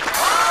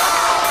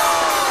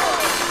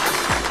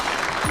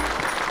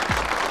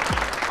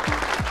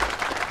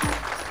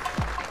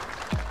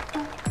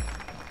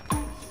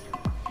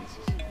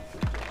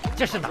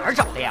这是哪儿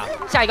找的呀？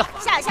下一个。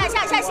下。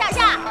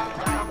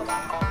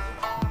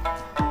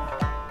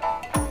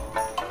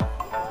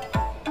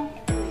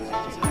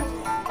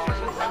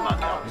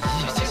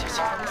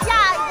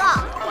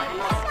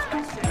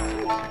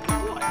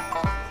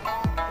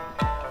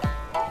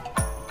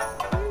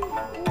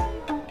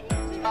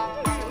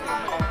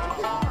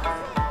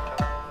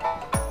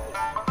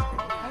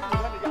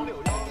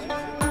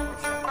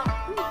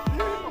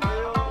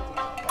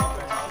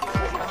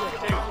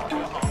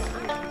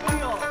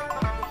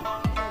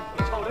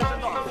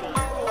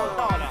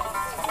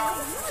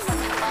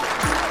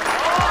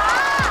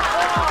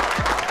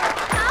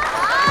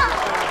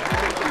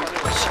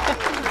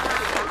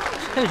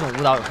种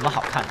舞蹈有什么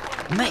好看的？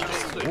媚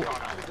俗。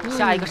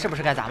下一个是不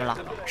是该咱们了？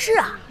是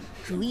啊，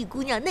如意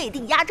姑娘内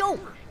定压轴，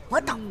我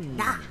懂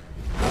的。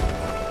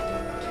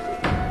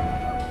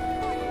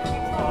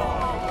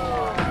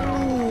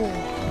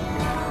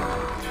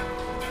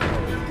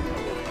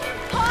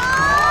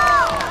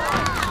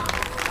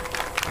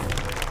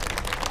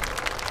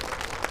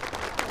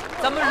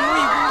咱们如意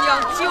姑娘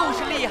就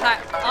是厉害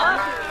啊！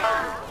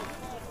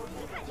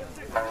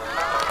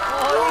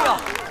哎呀！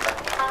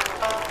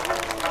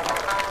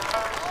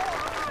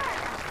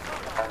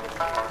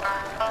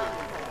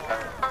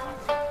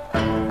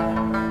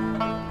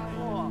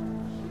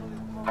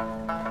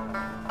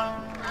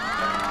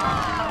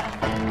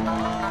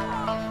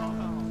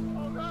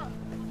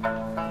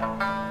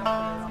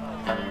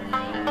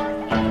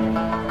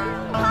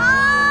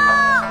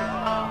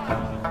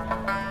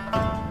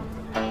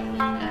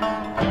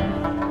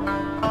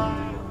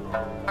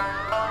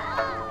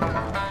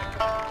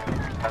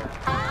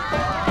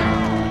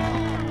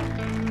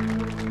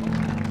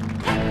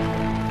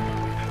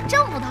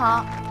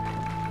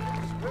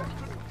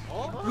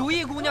如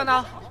意姑娘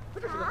呢？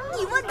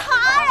你问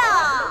她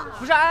呀？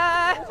不是，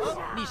哎，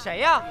你谁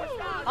呀？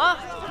啊，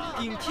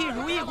顶替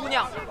如意姑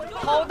娘，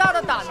好大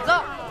的胆子！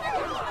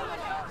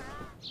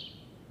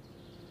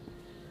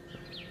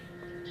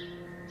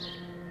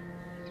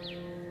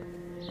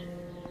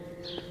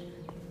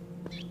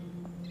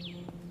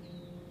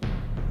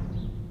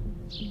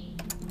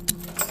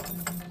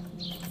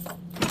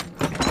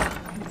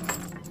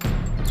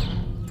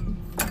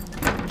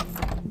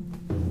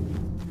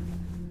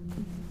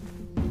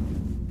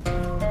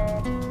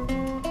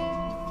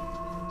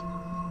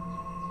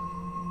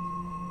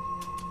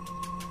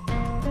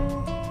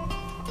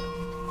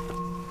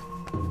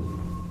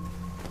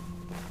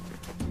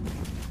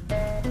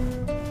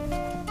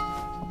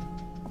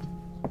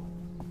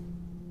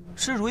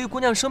是如意姑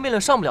娘生病了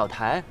上不了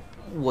台，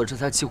我这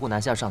才骑虎难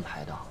下上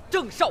台的。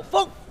郑少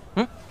峰，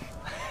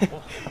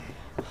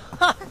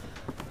哈！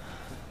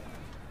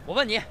我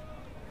问你，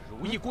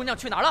如意姑娘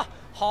去哪儿了？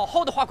好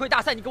好的花魁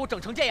大赛，你给我整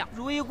成这样！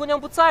如意姑娘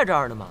不在这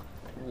儿呢吗？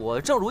我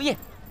郑如意。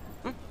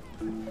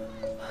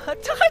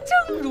这还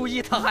郑如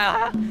意，他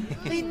还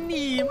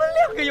你们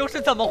两个又是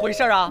怎么回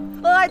事啊？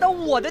恩爱到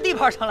我的地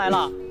盘上来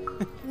了。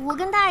我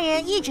跟大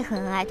人一直很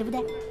恩爱，对不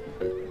对？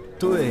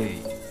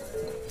对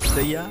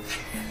的呀。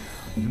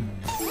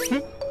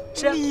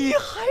你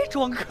还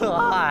装可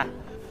爱，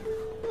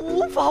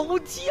无法无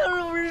天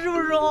了，是不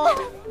是？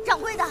掌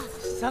柜的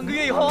，3个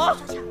月以后啊，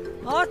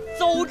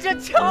走着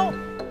瞧，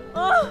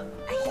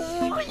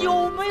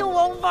有没有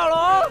王法了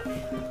啊？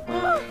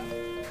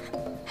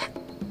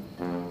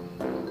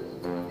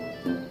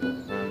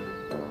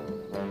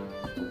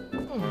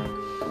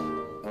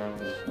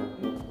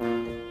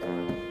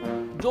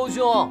周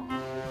兄，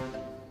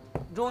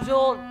周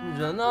兄，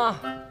人呢？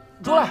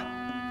出来。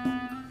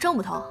郑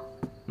捕头。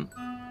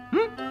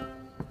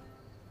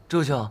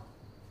周兄，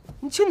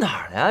你去哪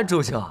儿了呀，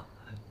周兄？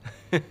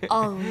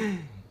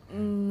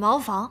茅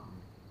房。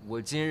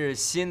我今日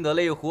新得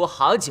了一壶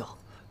好酒，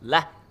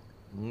来，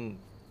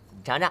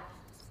尝尝。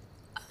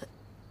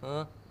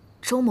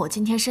周某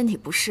今天身体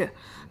不适，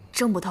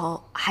郑捕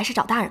头还是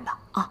找大人吧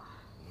啊。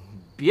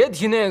别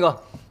提那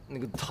个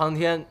唐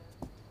天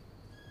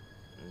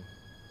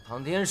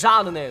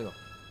杀的那个，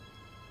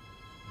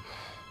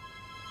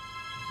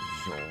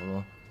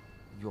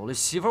有了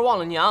媳妇儿忘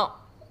了娘。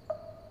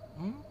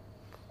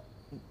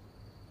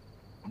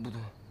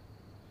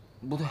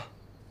不对，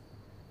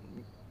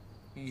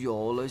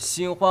有了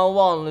新欢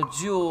忘了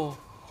旧，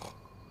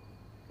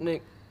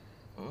那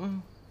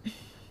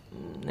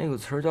个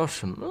词儿叫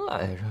什么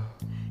来着？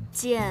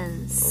见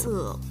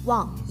色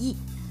忘义。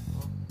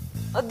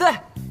对，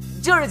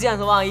就是见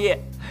色忘义，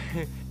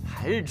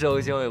还是周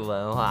兄有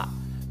文化。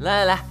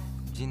来，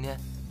今天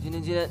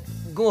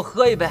跟我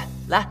喝一杯，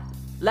来。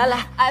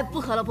哎，不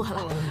喝了，不喝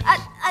了，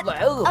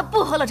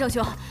不喝了，郑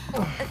兄。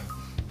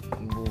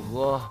不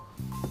喝。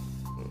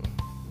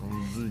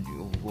自己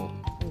喝。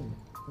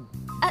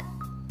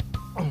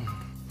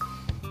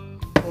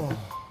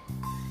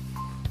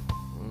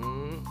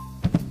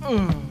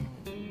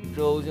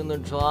周兄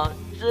的床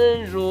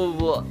真舒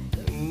服。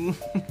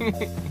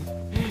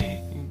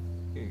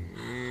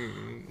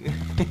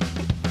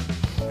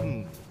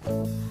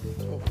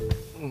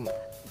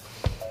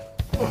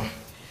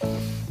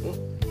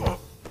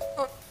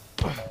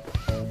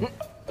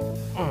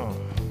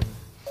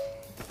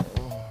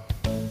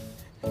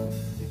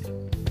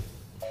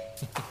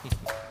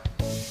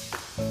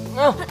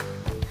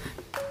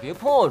别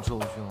碰我，周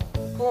兄，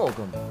碰我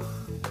干嘛？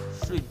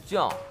睡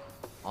觉，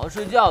好好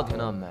睡觉，听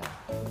到没？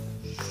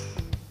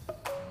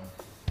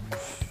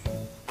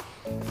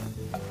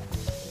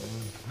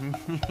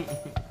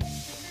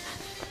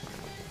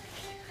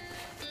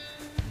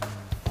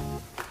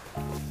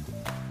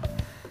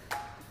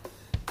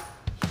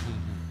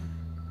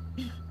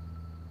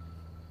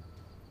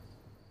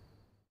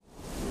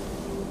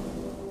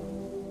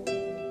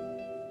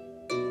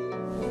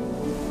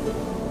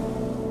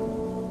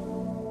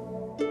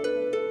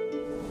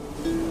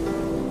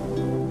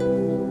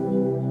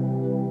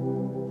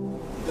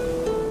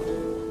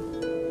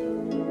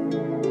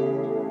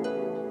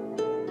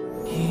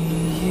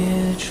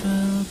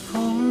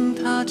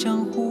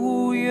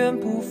愿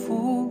不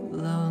负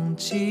浪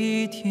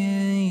迹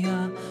天涯，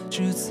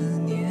只思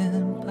念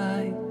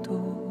白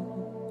渡。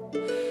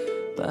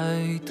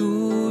白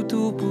渡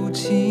渡不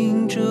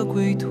尽这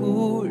归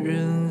途，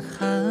任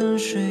汗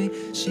水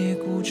写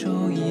孤舟，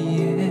一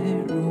夜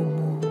入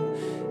暮。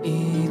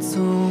一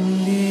纵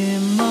烈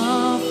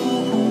马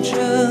赴红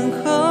尘，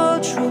何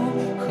处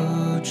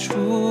何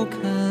处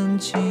看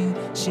尽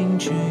心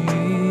知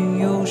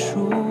云有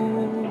数。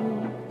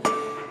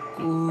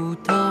古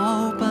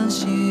道半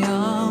斜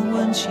阳，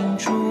问青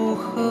竹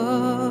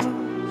何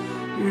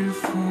日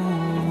复？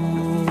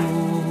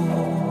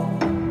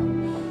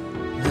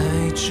来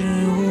之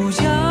无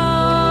涯，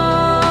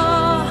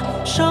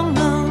尚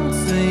能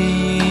醉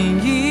饮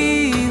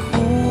一壶。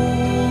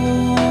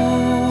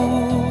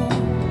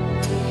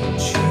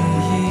去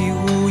亦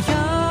无涯，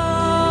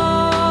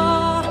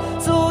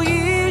奏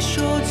一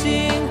首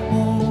惊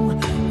鸿，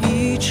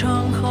一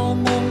场好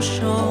梦，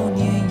少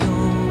年游。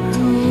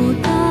如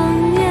当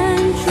年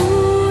烛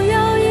摇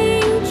影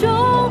中，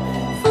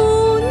复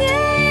念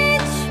依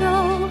旧。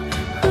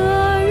何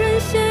人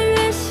闲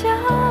月下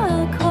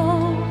口？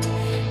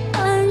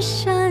半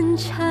山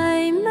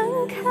柴门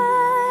开，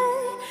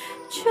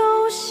旧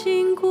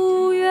兴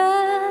故园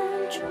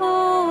中。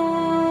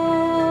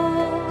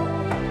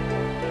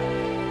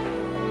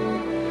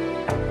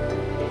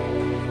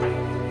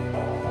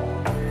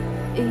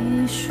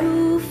一树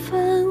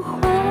繁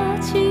花，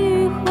尽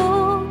雨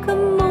后更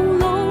朦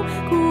胧。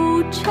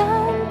孤盏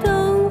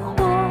灯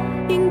火，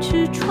映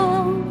纸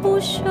窗不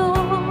休。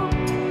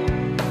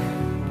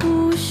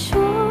不休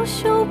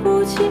休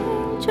不尽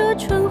这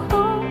春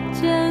后，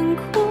艰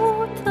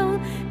苦等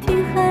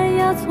天寒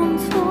鸦匆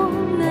匆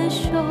难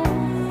收。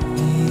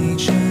一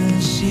阵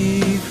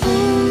西风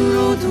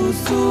如屠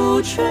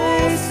苏吹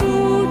苏，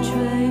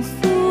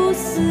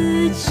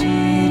四季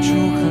竹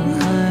寒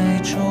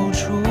海踌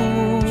躇。